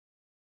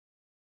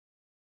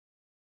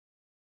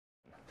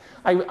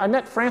I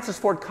met Francis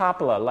Ford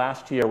Coppola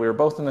last year. We were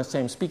both in the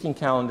same speaking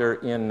calendar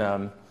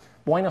in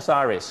Buenos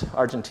Aires,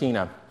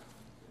 Argentina.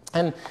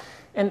 And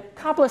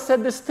Coppola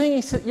said this thing.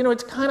 He said,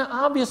 it's kind of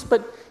obvious,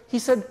 but he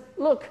said,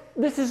 look,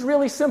 this is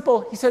really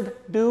simple. He said,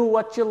 do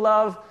what you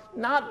love,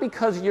 not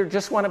because you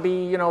just want to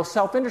be,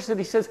 self-interested.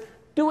 He says,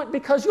 do it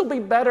because you'll be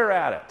better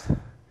at it.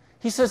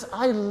 He says,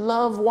 I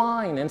love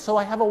wine, and so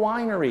I have a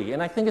winery,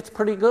 and I think it's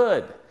pretty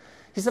good.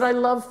 He said, I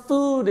love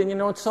food,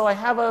 and so I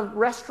have a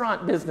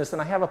restaurant business,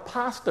 and I have a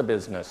pasta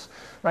business,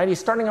 right? He's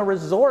starting a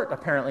resort,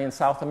 apparently, in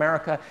South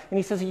America, and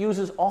he says he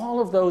uses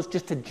all of those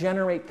just to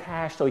generate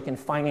cash so he can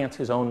finance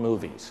his own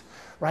movies,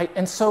 right?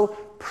 And so,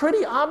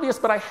 pretty obvious,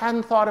 but I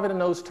hadn't thought of it in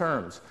those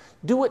terms.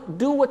 Do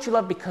what you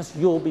love because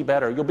you'll be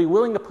better. You'll be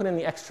willing to put in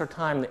the extra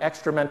time, the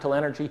extra mental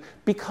energy,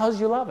 because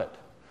you love it.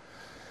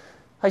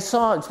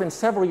 it's been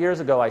several years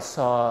ago, I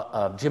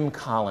saw Jim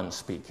Collins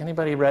speak.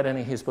 Anybody read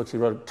any of his books? He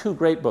wrote 2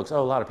 great books.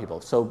 Oh, a lot of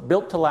people. So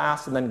Built to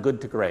Last and then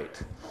Good to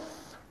Great,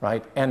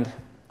 right? And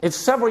it's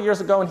several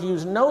years ago, and he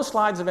used no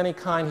slides of any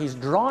kind. He's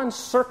drawn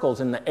circles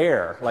in the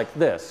air like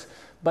this.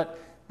 But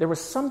there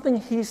was something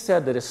he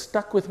said that has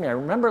stuck with me. I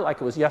remember it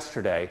like it was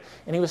yesterday.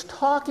 And he was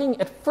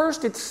talking, at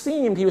first it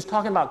seemed he was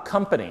talking about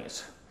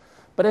companies.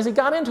 But as he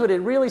got into it, it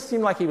really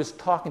seemed like he was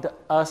talking to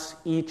us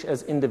each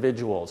as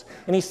individuals.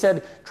 And he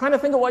said, trying to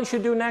think of what you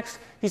should do next,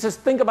 he says,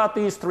 think about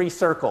these 3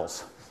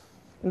 circles.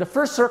 And the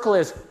first circle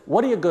is,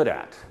 what are you good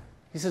at?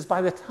 He says,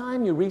 by the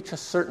time you reach a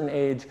certain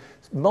age,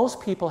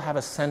 most people have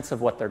a sense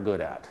of what they're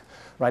good at.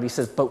 Right? He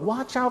says, but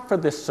watch out for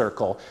this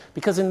circle,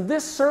 because in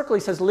this circle,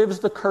 he says, lives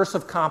the curse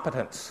of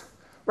competence.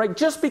 Right?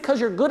 Just because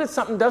you're good at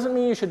something doesn't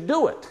mean you should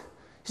do it.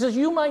 He says,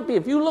 you might be,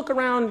 if you look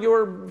around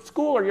your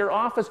school or your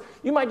office,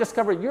 you might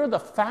discover you're the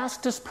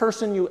fastest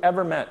person you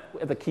ever met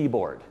at the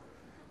keyboard.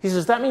 He says,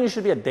 does that mean you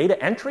should be a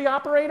data entry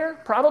operator?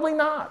 Probably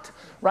not,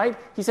 right?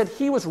 He said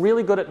he was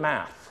really good at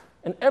math.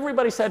 And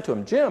everybody said to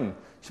him, Jim, you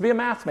should be a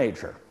math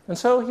major. And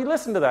so he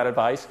listened to that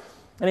advice,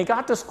 and he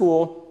got to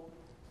school,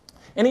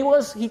 and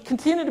he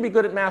continued to be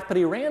good at math, but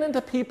he ran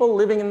into people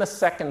living in the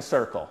second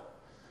circle.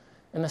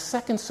 And the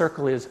second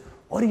circle is,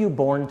 what are you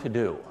born to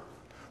do?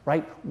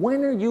 Right?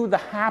 When are you the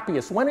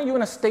happiest? When are you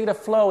in a state of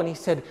flow? And he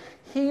said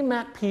he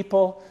met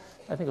people,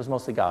 I think it was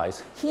mostly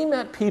guys, he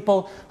met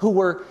people who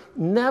were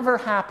never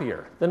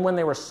happier than when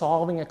they were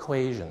solving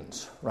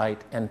equations,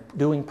 right, and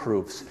doing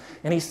proofs.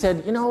 And he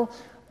said,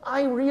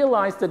 I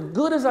realized that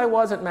good as I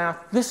was at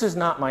math, this is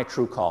not my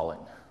true calling,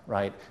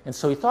 right? And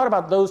so he thought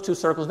about those 2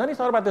 circles. Then he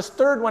thought about this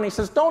third one. He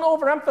says, don't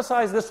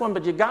overemphasize this one,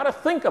 but you got to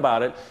think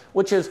about it,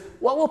 which is,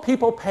 what will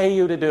people pay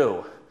you to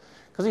do?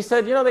 Because he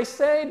said, they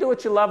say do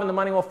what you love and the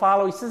money will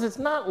follow. He says it's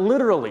not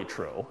literally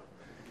true.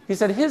 He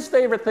said his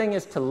favorite thing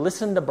is to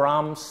listen to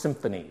Brahms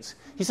symphonies.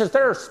 He says,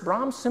 there are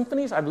Brahms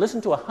symphonies I've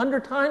listened to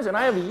 100 times, and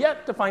I have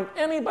yet to find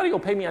anybody who'll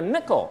pay me a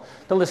nickel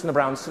to listen to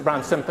Brahms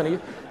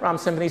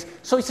symphonies.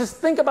 So he says,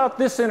 think about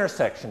this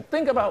intersection.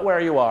 Think about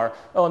where you are.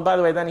 Oh, and by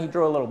the way, then he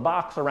drew a little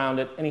box around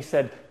it, and he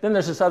said, then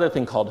there's this other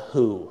thing called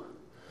who,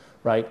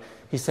 right?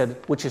 He said,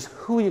 which is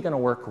who are you going to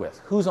work with?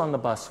 Who's on the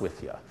bus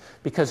with you?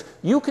 Because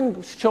you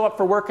can show up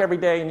for work every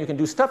day and you can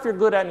do stuff you're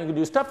good at and you can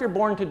do stuff you're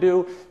born to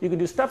do. You can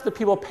do stuff that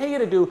people pay you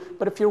to do.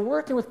 But if you're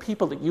working with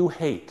people that you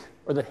hate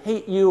or that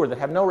hate you or that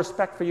have no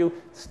respect for you,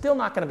 still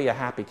not going to be a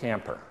happy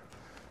camper,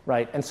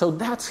 right? And so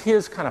that's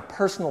his kind of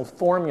personal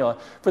formula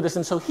for this.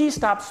 And so he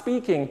stopped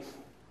speaking,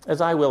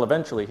 as I will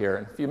eventually here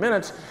in a few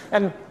minutes,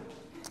 and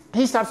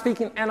he stopped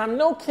speaking, and I'm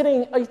no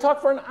kidding, he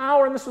talked for an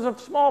hour, and this was a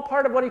small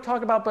part of what he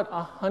talked about, but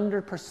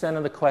 100%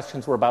 of the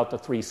questions were about the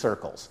 3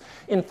 circles.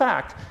 In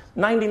fact,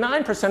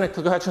 99% of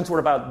the questions were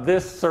about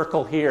this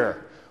circle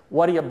here.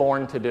 What are you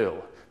born to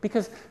do?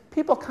 Because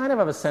people kind of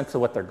have a sense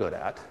of what they're good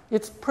at.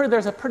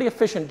 There's a pretty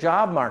efficient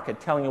job market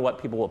telling you what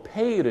people will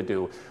pay you to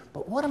do,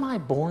 but what am I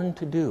born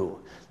to do?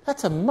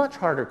 That's a much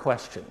harder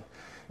question.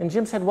 And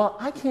Jim said, well,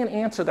 I can't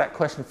answer that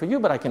question for you,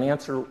 but I can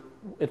answer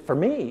it for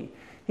me.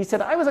 He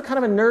said, I was a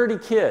kind of a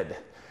nerdy kid.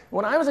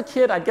 When I was a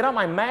kid, I'd get out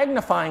my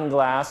magnifying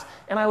glass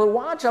and I would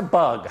watch a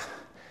bug.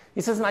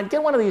 He says, and I'd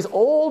get one of these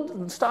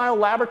old-style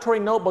laboratory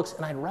notebooks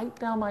and I'd write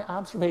down my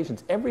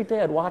observations. Every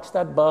day I'd watch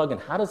that bug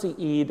and how does he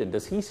eat and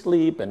does he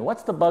sleep and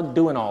what's the bug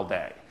doing all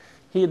day?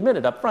 He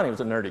admitted up front he was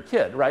a nerdy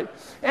kid, right?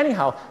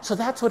 Anyhow, so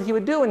that's what he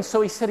would do. And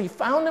so he said he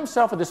found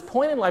himself at this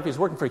point in life. He was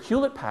working for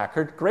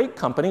Hewlett-Packard, great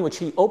company, which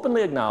he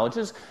openly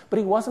acknowledges, but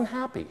he wasn't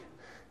happy.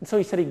 And so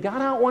he said he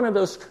got out one of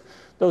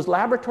those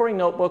laboratory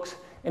notebooks,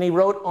 and he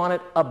wrote on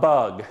it a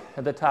bug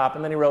at the top,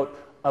 and then he wrote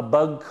a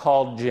bug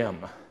called Jim.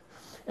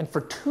 And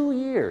for 2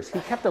 years, he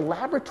kept a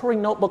laboratory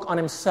notebook on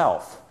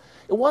himself.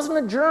 It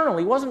wasn't a journal.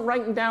 He wasn't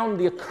writing down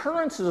the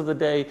occurrences of the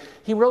day.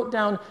 He wrote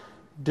down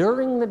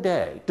during the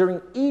day,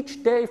 during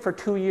each day for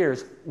 2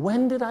 years,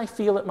 when did I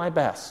feel at my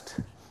best?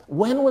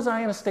 When was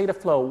I in a state of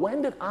flow?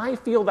 When did I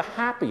feel the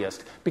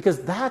happiest?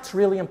 Because that's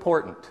really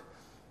important.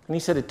 And he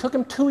said it took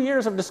him 2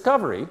 years of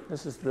discovery.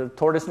 This is the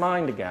tortoise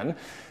mind again. It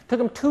took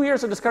him 2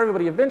 years of discovery,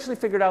 but he eventually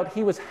figured out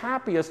he was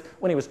happiest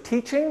when he was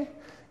teaching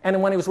and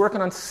when he was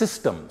working on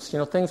systems,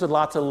 things with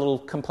lots of little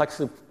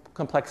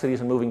complexities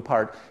and moving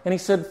part. And he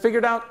said,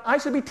 figured out I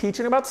should be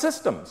teaching about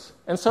systems.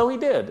 And so he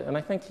did. And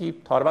I think he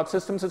taught about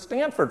systems at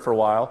Stanford for a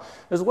while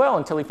as well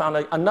until he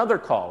found another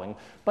calling.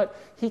 But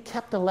he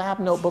kept a lab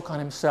notebook on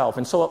himself.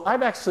 And so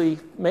I've actually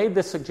made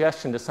this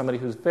suggestion to somebody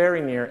who's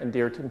very near and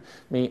dear to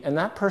me, and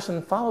that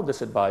person followed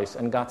this advice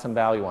and got some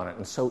value on it.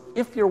 And so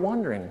if you're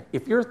wondering,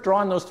 if you're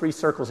drawing those 3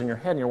 circles in your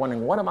head and you're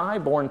wondering, what am I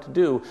born to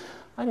do?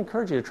 I'd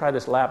encourage you to try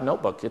this lab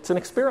notebook. It's an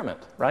experiment,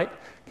 right?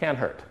 Can't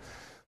hurt.